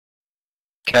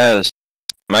Kaz,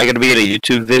 am I gonna be in a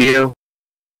YouTube video?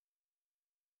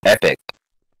 Epic.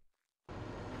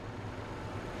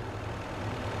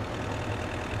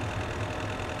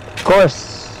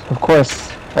 Of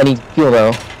course. I need fuel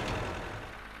though.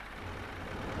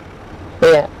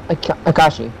 But yeah,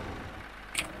 Akashi.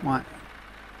 What?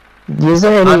 Is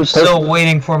there any I'm still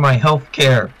waiting for my health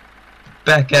care.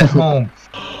 Back at home.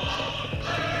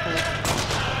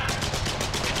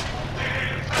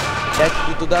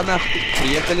 И туда нахуй.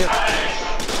 Приехали.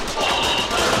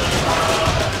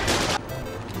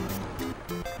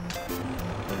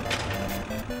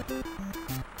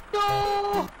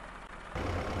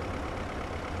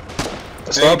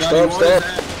 Stop.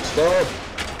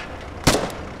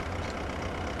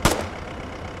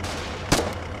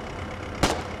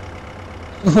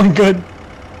 Oh my god.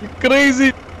 You're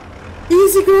crazy.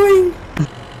 Easy going.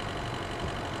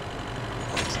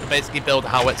 So basically build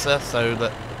howitzer so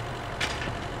that...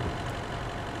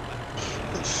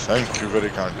 Thank you very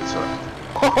kindly, sir.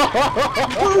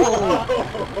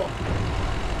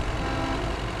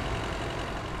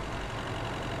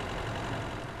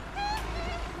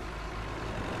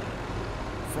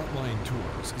 Frontline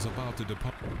Tours is about to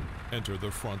depart. Enter the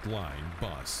Frontline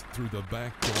bus through the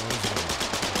back doors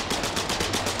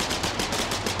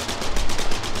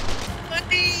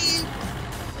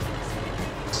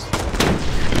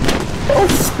Oh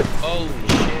shit.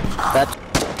 That's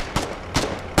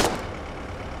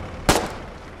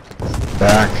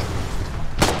Back.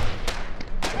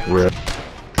 Rip.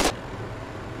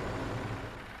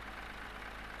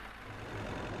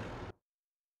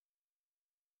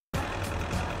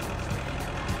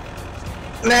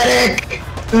 Medic!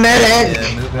 Medic!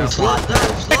 Yeah, move out.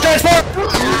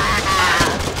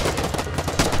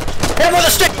 Hit with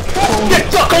a stick!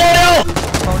 Get fuck on now!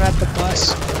 Phone at the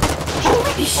bus.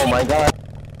 oh my god.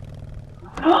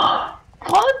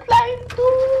 Frontline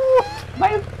 2!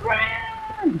 My friend!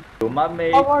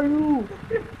 How are you?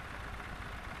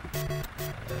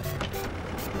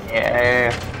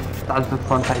 Yeah, that's the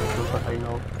Frontline 2, but I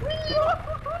know.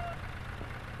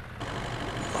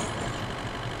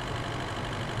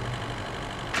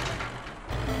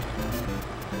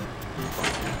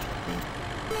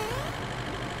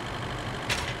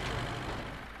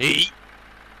 Hey!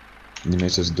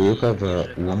 Nemesis, do you have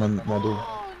a woman model?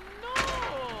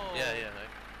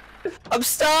 Yeah. I'm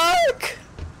stuck!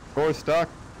 Go stuck.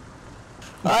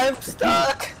 I'm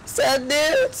stuck! Sad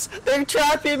dudes! They're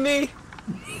trapping me!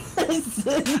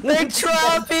 They're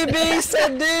trapping me,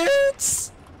 sad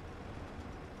dudes!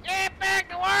 Get back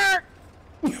to work!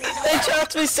 They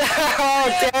trapped me so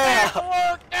damn!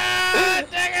 God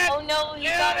dang it! Oh no, you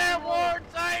Get got that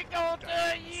motorcycle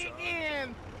to you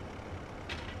again!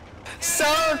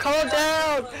 Sir, calm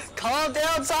down! Calm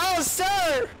down,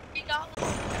 sir!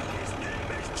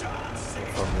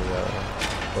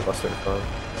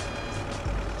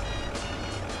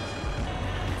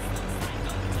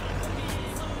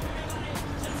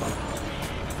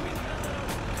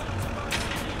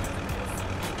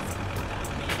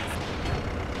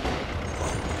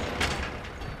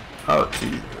 Oh,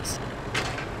 Jesus.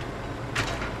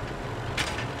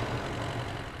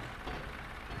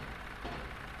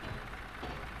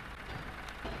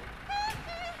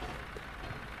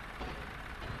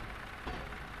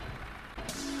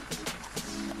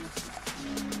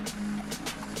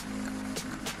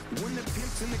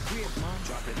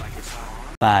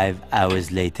 Five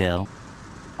hours later.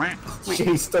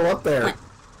 She's still up there.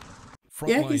 Frontline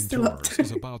Yeah, he's still up Tours there.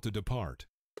 is about to depart.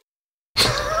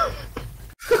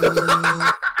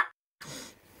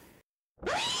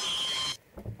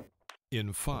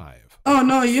 In 5, Oh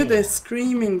no, you're the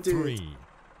screaming dude. 3,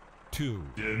 2,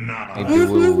 Maybe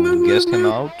we'll guest him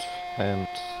out and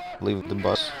leave the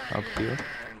bus up here.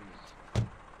 Oh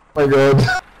my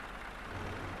god.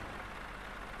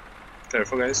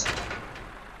 Careful, guys.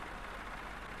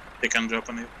 They can drop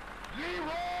on you.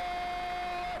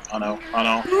 Oh no,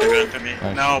 they're going to me.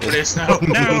 Nice. No, please, no,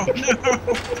 no, no!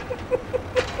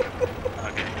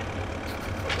 Okay.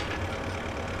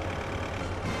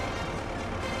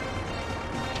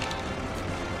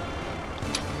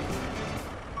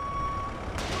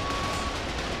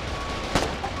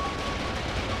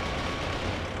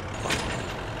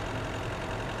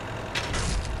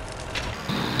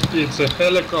 It's a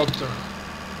helicopter.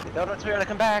 Don't turn to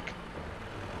come back.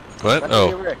 What?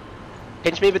 Oh.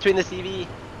 Pinch me between the CV.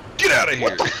 Get out of here!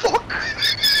 What the fuck?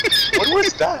 What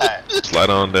was that? Slide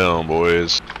on down,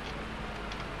 boys.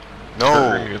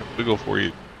 No. We go for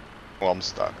you. Well, I'm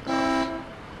stuck now.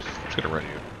 Just gonna run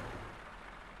you.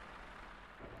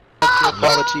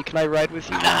 Apology, can I ride with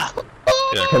you now?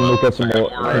 Yeah, Can we get some more?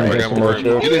 Can we get some more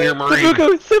kills? Get in here, Marine.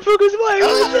 Seppuku's flying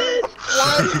over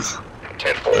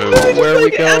Where are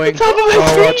we going?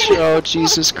 Oh, oh,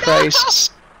 Jesus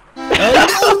Christ.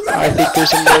 I think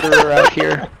there's a murderer out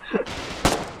here.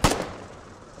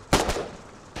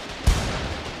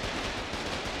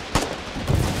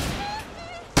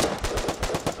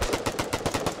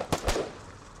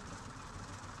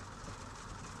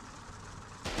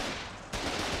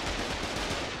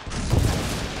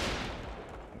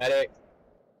 Medic.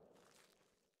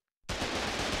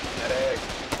 Medic.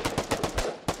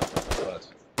 What?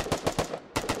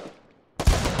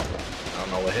 I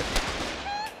don't know what hit.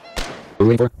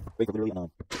 Wait for literally on.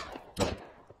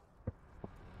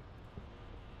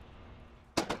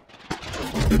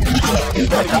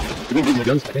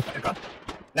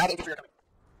 Now the infantry are coming.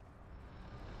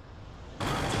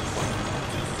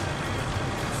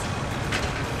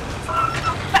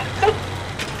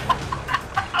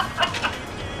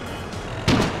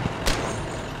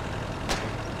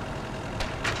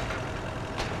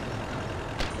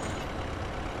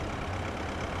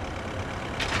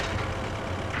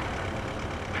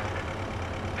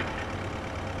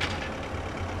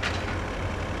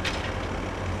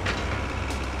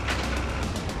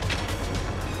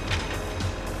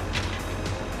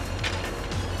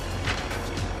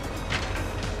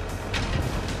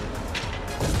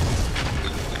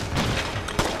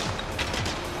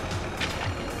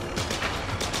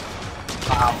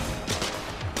 Wow.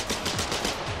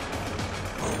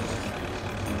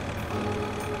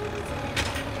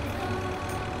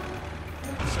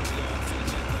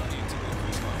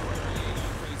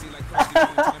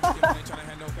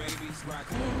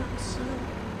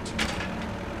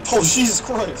 Oh, Jesus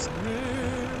Christ.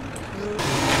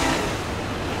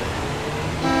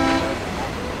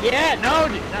 Yeah, no,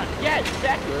 dude, no, yeah,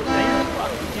 exactly.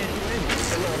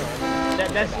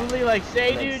 That's literally like,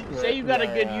 say, dude, say you got a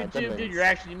good YouTube, dude, you're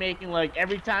actually making, like,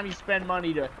 every time you spend time,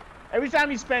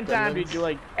 dude, you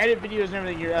like edit videos and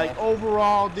everything, you're like,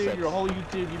 overall, dude, your whole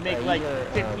YouTube, you make like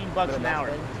 $15 an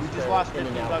hour. We just lost $15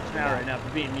 an hour right now for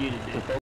being muted, dude.